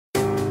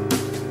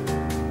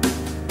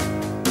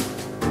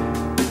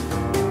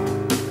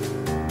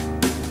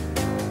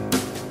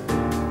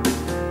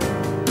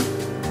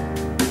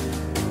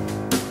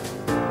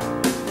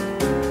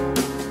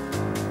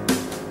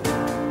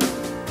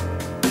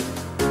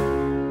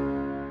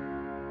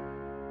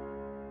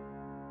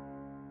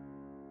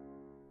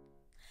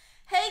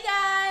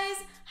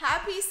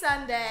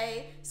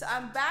Sunday, so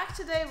I'm back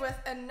today with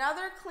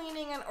another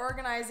cleaning and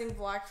organizing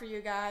vlog for you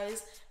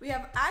guys. We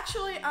have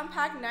actually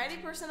unpacked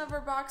 90% of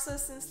our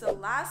boxes since the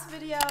last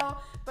video,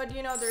 but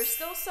you know, there's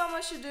still so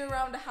much to do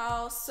around the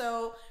house,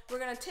 so we're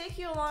gonna take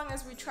you along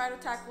as we try to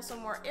tackle some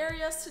more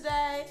areas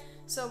today.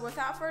 So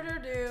without further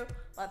ado,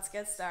 let's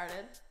get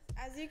started.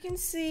 As you can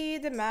see,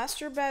 the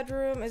master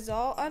bedroom is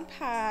all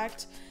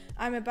unpacked.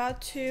 I'm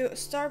about to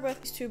start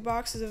with these 2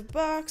 boxes of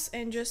books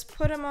and just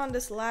put them on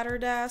this ladder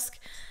desk.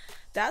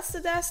 That's the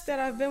desk that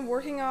I've been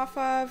working off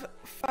of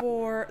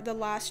for the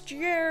last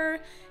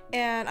year,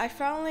 and I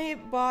finally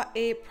bought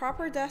a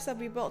proper desk that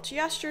we built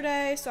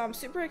yesterday, so I'm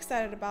super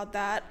excited about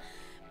that.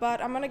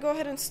 But I'm gonna go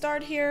ahead and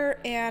start here,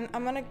 and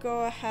I'm gonna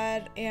go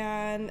ahead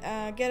and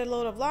get a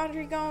load of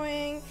laundry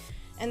going,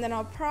 and then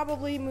I'll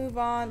probably move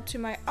on to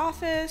my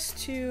office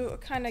to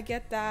kind of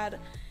get that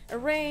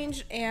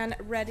arranged and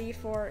ready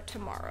for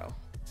tomorrow.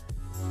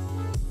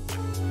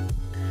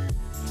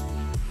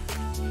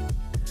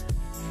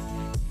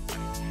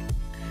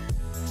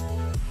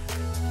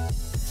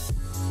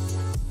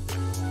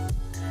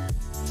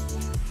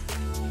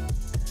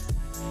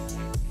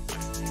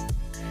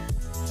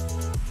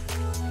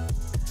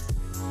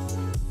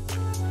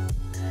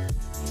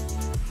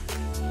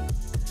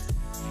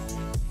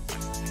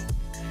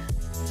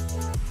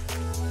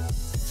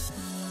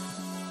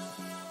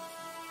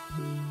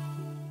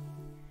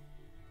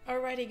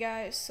 Alrighty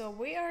guys, so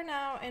we are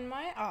now in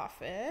my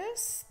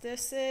office.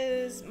 This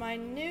is my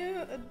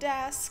new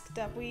desk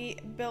that we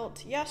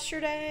built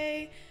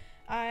yesterday.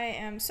 I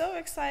am so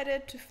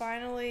excited to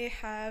finally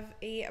have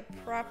a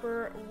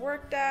proper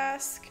work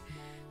desk.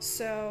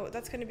 So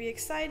that's going to be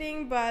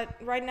exciting, but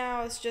right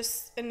now it's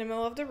just in the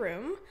middle of the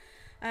room.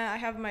 I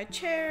have my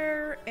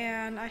chair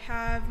and I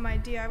have my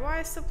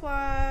DIY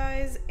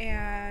supplies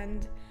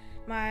and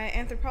my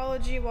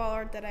anthropology wall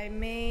art that I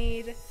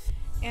made.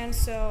 And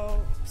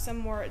so some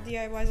more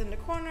DIYs in the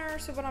corner.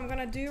 So what I'm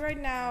gonna do right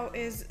now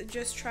is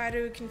just try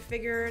to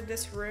configure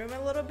this room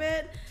a little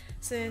bit,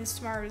 since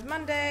tomorrow is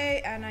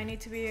Monday and I need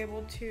to be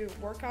able to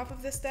work off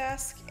of this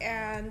desk.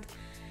 And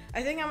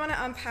I think I'm gonna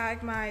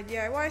unpack my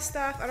DIY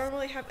stuff. I don't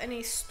really have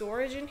any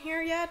storage in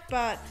here yet,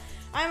 but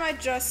I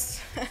might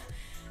just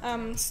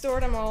store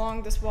them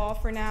along this wall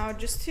for now,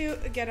 just to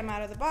get them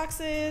out of the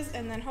boxes,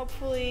 and then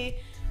hopefully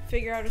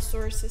figure out a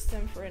storage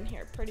system for in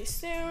here pretty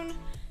soon.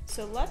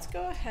 So let's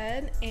go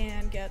ahead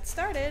and get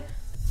started.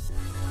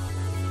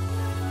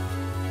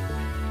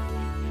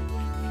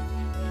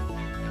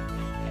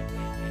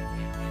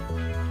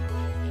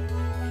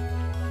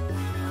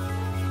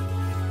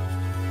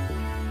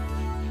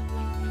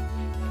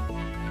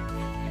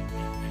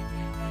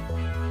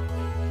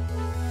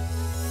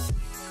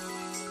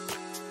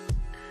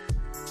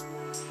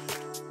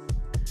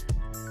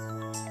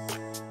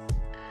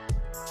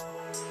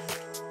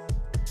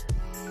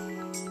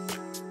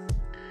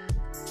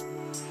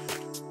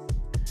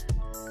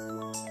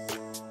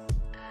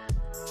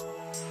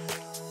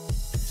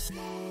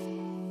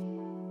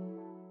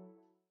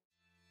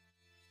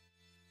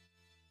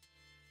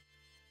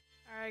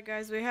 Alright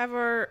guys, we have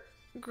our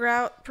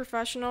grout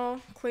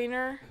professional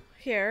cleaner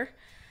here.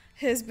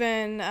 He's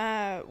been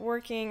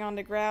working on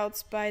the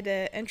grouts by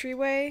the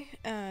entryway,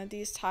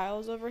 these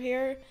tiles over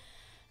here,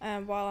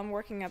 while I'm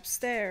working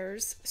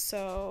upstairs.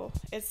 So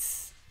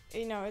it's,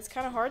 you know, it's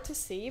kind of hard to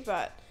see,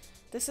 but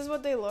this is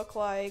what they look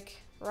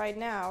like right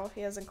now.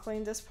 He hasn't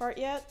cleaned this part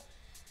yet,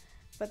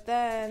 but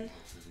then,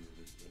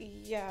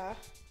 yeah,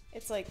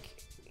 it's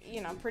like,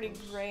 you know, pretty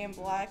gray and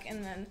black,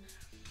 and then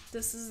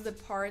this is the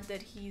part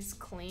that he's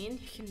cleaned.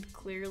 You can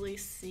clearly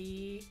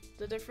see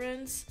the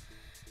difference.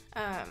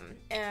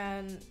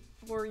 And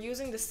we're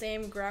using the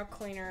same grout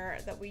cleaner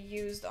that we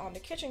used on the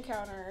kitchen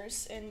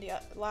counters in the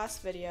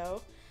last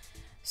video.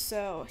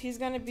 So he's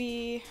gonna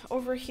be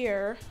over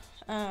here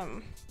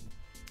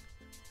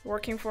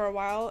working for a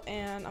while,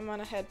 and I'm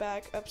gonna head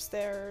back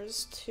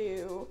upstairs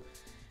to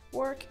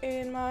work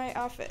in my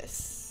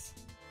office.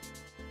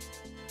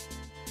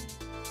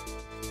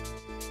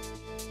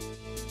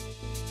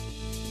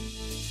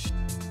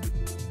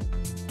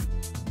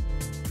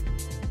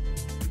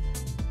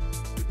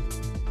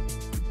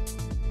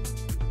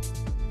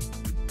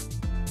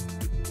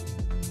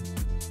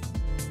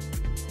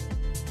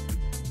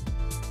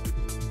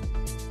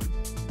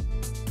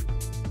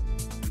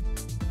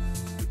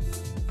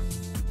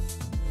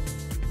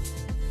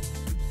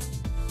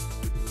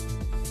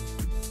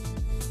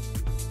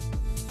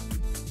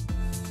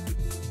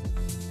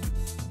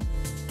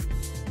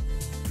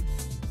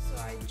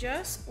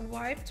 Just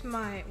wiped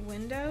my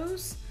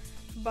windows,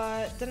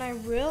 but then I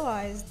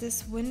realized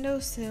this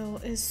windowsill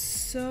is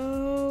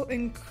so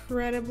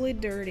incredibly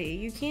dirty.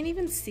 You can't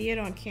even see it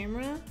on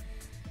camera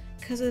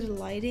because of the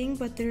lighting,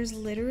 but there's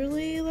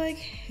literally like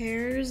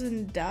hairs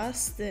and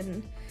dust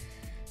and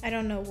I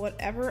don't know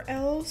whatever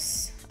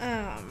else.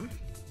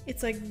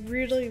 It's like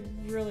really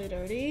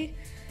dirty.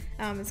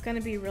 It's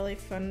gonna be really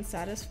fun and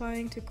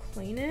satisfying to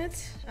clean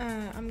it.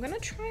 I'm gonna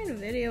try and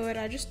video it.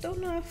 I just don't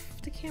know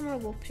if the camera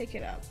will pick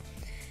it up.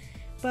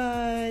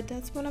 But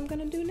that's what I'm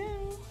gonna do now.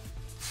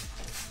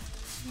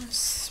 I'm gonna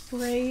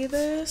spray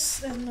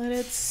this and let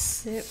it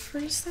sit for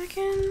a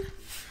second,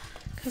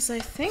 because I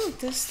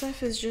think this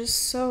stuff is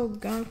just so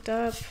gunked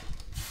up.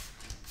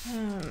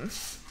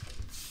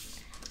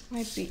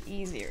 Might be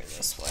easier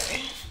this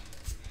way.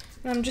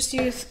 And I'm just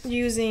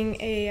using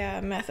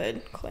a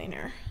method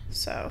cleaner,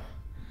 so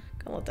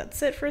gonna let that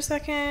sit for a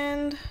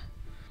second.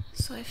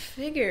 So I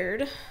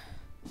figured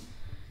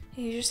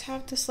you just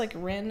have this like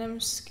random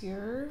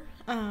skewer,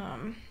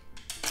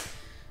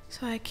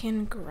 so I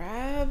can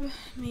grab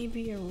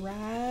maybe a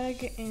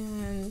rag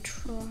and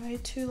try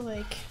to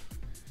like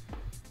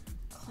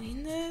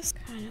clean this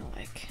kind of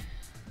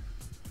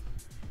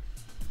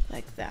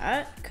like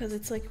that, because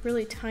it's like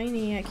really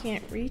tiny. I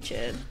can't reach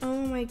it.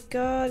 Oh my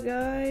god,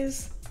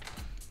 guys,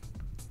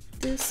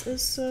 this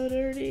is so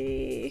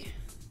dirty.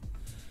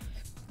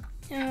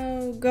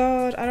 Oh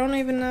god, I don't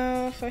even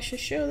know if I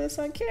should show this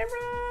on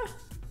camera,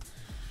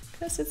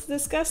 because it's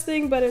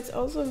disgusting, but it's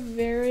also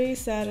very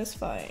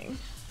satisfying.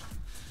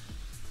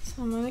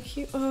 So I'm gonna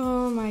keep,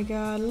 oh my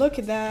god, look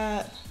at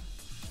that.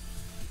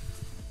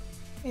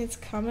 It's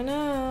coming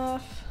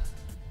off.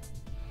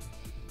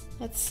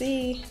 Let's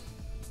see.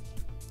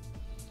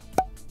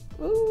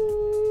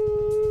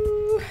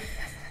 Ooh.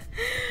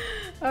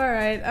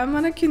 Alright, I'm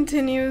gonna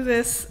continue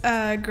this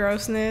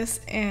grossness,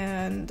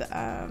 and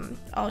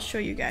I'll show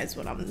you guys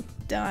when I'm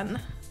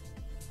done.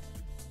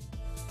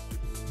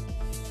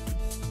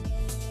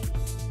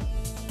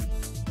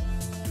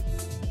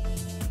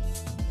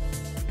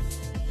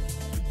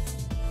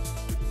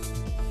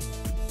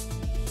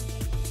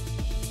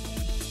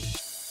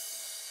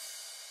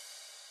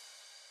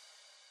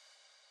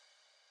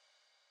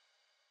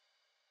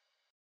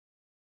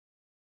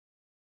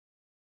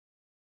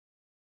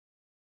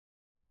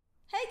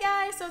 Hey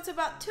guys, so it's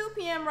about 2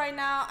 p.m. right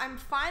now. I'm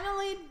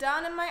finally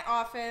done in my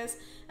office,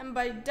 and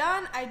by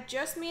done, I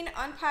just mean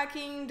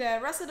unpacking the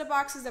rest of the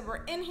boxes that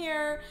were in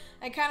here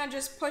and kind of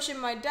just pushing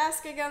my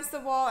desk against the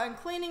wall and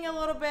cleaning a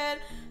little bit.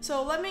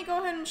 So let me go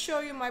ahead and show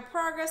you my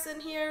progress in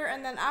here,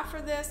 and then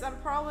after this, I'm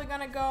probably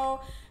gonna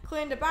go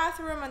clean the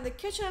bathroom and the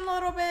kitchen a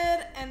little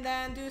bit, and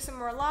then do some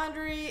more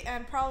laundry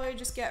and probably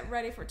just get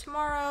ready for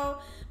tomorrow.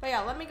 But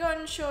yeah, let me go ahead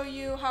and show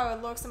you how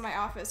it looks in my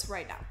office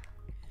right now.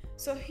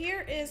 So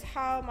here is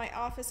how my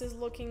office is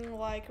looking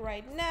like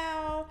right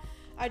now.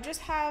 I just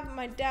have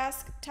my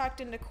desk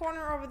tucked in the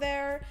corner over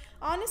there.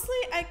 Honestly,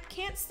 I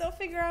can't still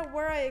figure out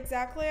where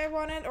exactly I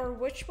want it or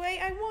which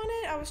way I want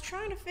it. I was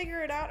trying to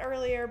figure it out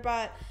earlier,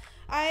 but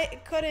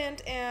I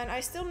couldn't, and I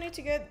still need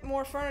to get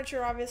more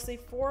furniture, obviously,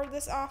 for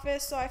this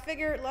office. So I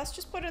figured let's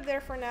just put it there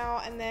for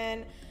now, and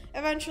then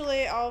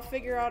eventually I'll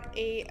figure out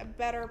a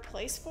better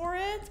place for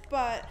it.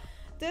 But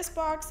this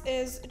box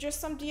is just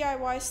some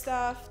DIY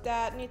stuff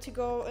that need to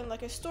go in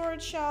like a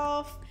storage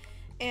shelf,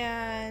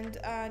 and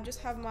just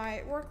have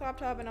my work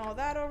laptop and all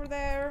that over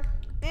there.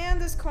 And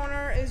this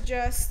corner is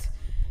just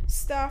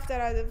stuff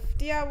that I've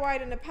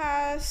DIY'd in the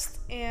past,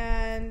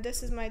 and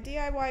this is my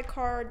DIY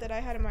card that I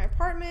had in my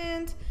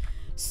apartment.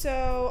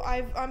 So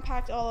I've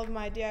unpacked all of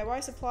my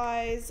DIY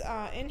supplies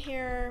in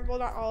here. Well,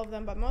 not all of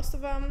them, but most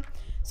of them.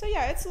 So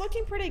yeah, it's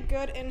looking pretty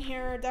good in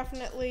here,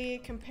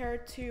 definitely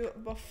compared to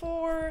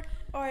before.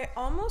 Oh, I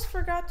almost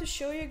forgot to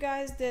show you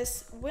guys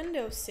this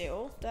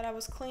windowsill that I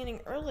was cleaning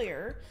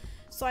earlier.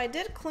 So I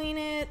did clean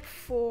it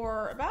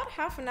for about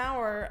half an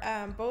hour,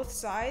 both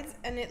sides,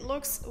 and it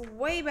looks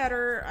way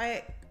better.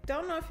 I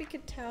don't know if you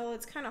could tell,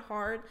 it's kind of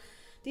hard.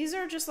 These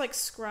are just like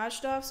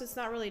scratched off, so it's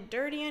not really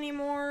dirty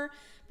anymore.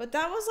 But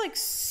that was like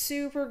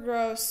super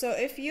gross. So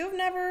if you've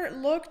never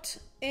looked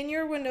in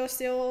your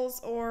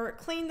windowsills or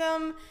cleaned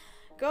them,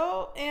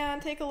 go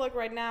and take a look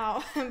right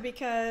now,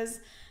 because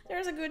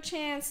there's a good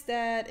chance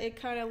that it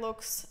kind of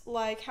looks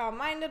like how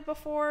mine did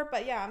before.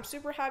 But yeah, I'm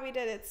super happy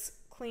that it's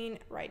clean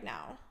right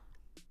now.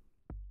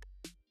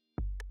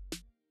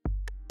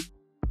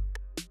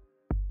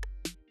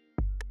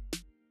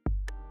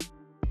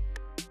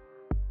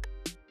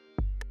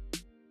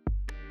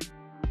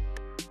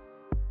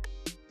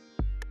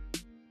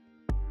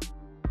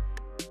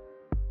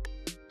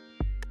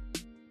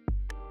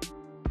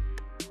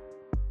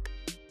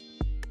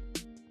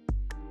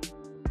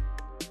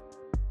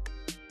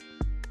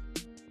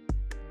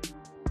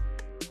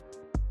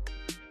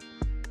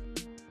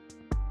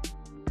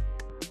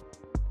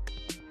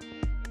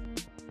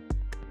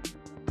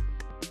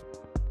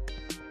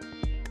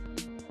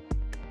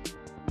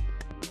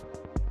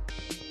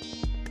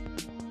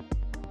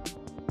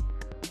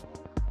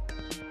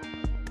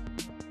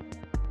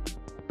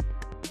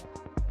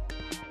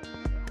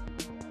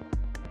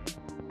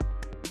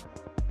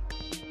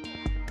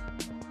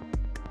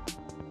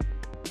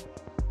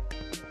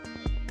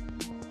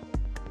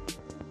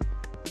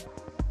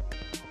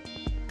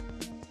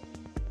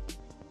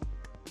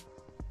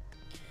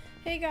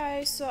 Hey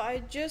guys, so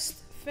I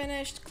just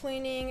finished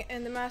cleaning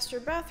in the master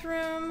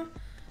bathroom,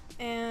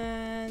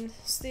 and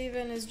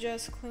Steven is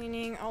just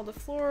cleaning all the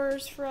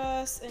floors for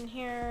us in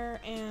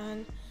here,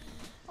 and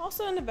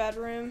also in the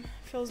bedroom.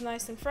 Feels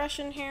nice and fresh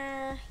in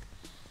here.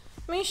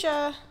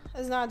 Misha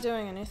is not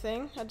doing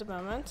anything at the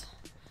moment.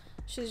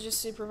 She's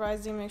just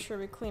supervising, make sure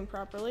we clean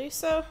properly.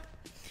 So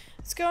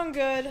it's going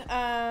good.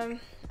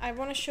 I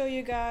want to show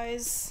you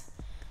guys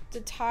the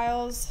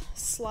tiles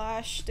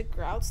slash the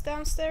grouts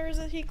downstairs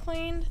that he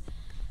cleaned.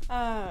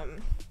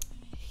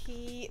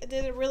 He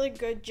did a really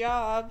good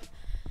job.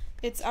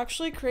 It's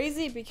actually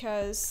crazy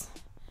because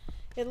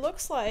it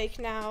looks like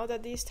now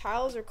that these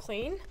tiles are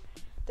clean,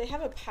 they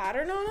have a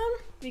pattern on them.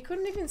 We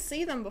couldn't even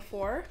see them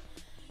before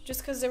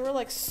just because they were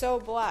like so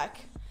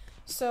black.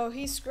 So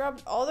he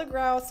scrubbed all the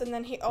grouts and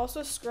then he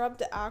also scrubbed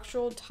the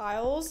actual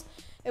tiles.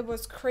 It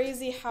was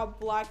crazy how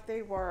black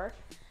they were.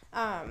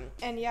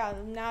 And yeah,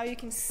 now you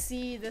can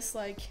see this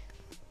like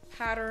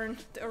pattern,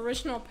 the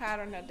original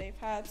pattern that they've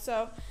had.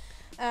 So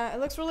it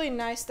looks really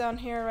nice down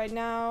here right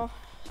now.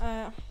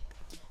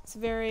 It's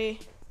very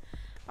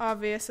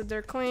obvious that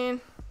they're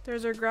clean.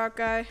 There's our grout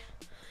guy.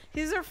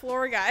 He's our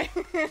floor guy.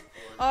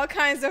 All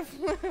kinds of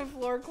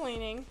floor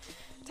cleaning.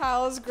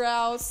 Tiles,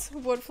 grouts,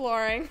 wood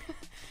flooring.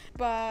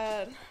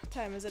 But what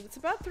time is it? It's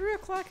about 3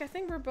 o'clock. I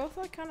think we're both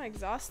like kind of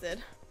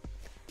exhausted.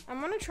 I'm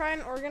gonna try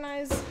and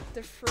organize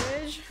the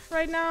fridge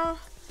right now.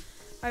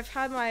 I've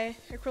had my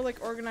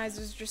acrylic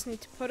organizers, just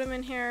need to put them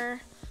in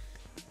here.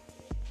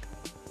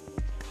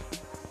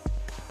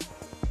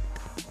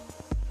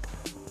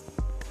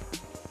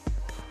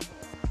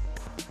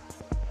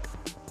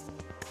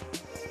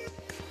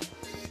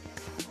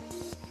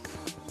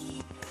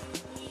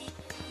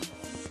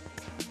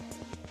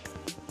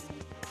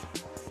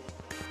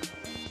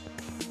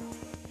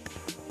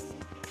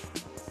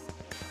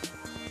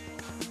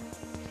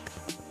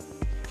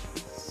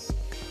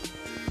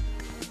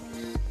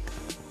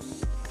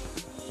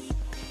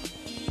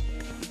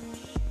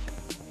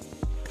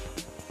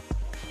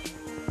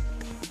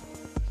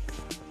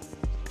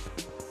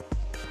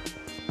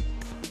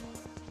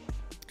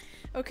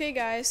 Okay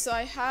guys, so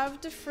I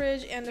have the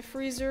fridge and the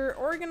freezer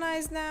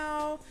organized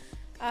now.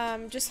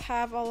 Just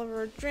have all of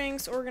our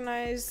drinks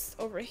organized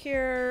over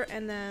here,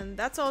 and then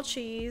that's all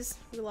cheese.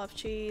 We love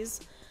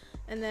cheese.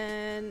 And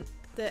then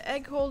the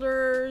egg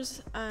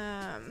holders.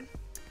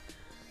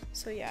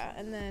 So yeah,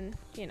 and then,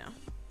 you know,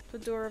 the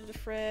door of the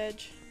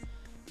fridge.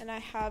 And I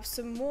have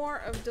some more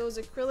of those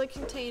acrylic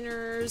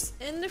containers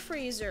in the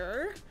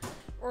freezer,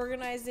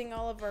 organizing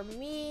all of our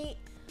meat.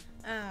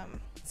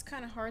 It's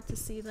kind of hard to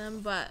see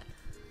them, but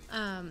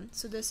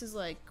so this is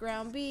like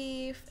ground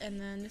beef, and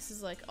then this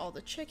is like all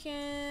the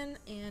chicken,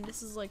 and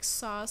this is like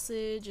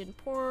sausage and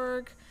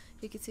pork.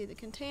 You can see the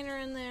container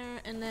in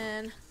there, and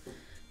then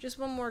just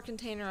one more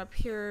container up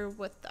here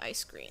with the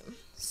ice cream.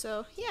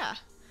 So yeah,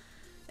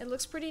 it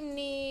looks pretty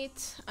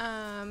neat.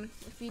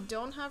 If you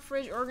don't have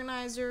fridge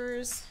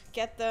organizers,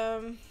 get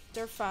them.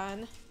 They're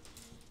fun.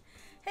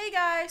 Hey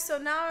guys, so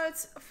now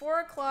it's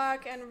 4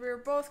 o'clock and we're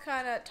both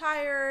kind of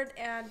tired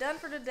and done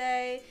for the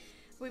day.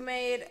 We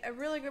made a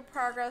really good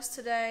progress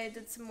today,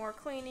 did some more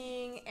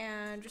cleaning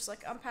and just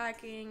like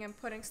unpacking and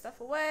putting stuff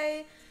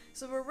away.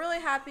 So we're really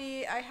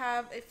happy. I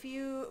have a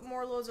few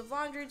more loads of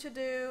laundry to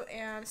do,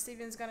 and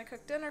Steven's gonna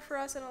cook dinner for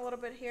us in a little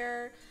bit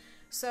here.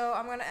 So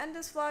I'm gonna end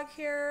this vlog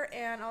here,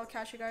 and I'll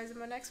catch you guys in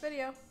my next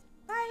video.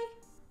 Bye!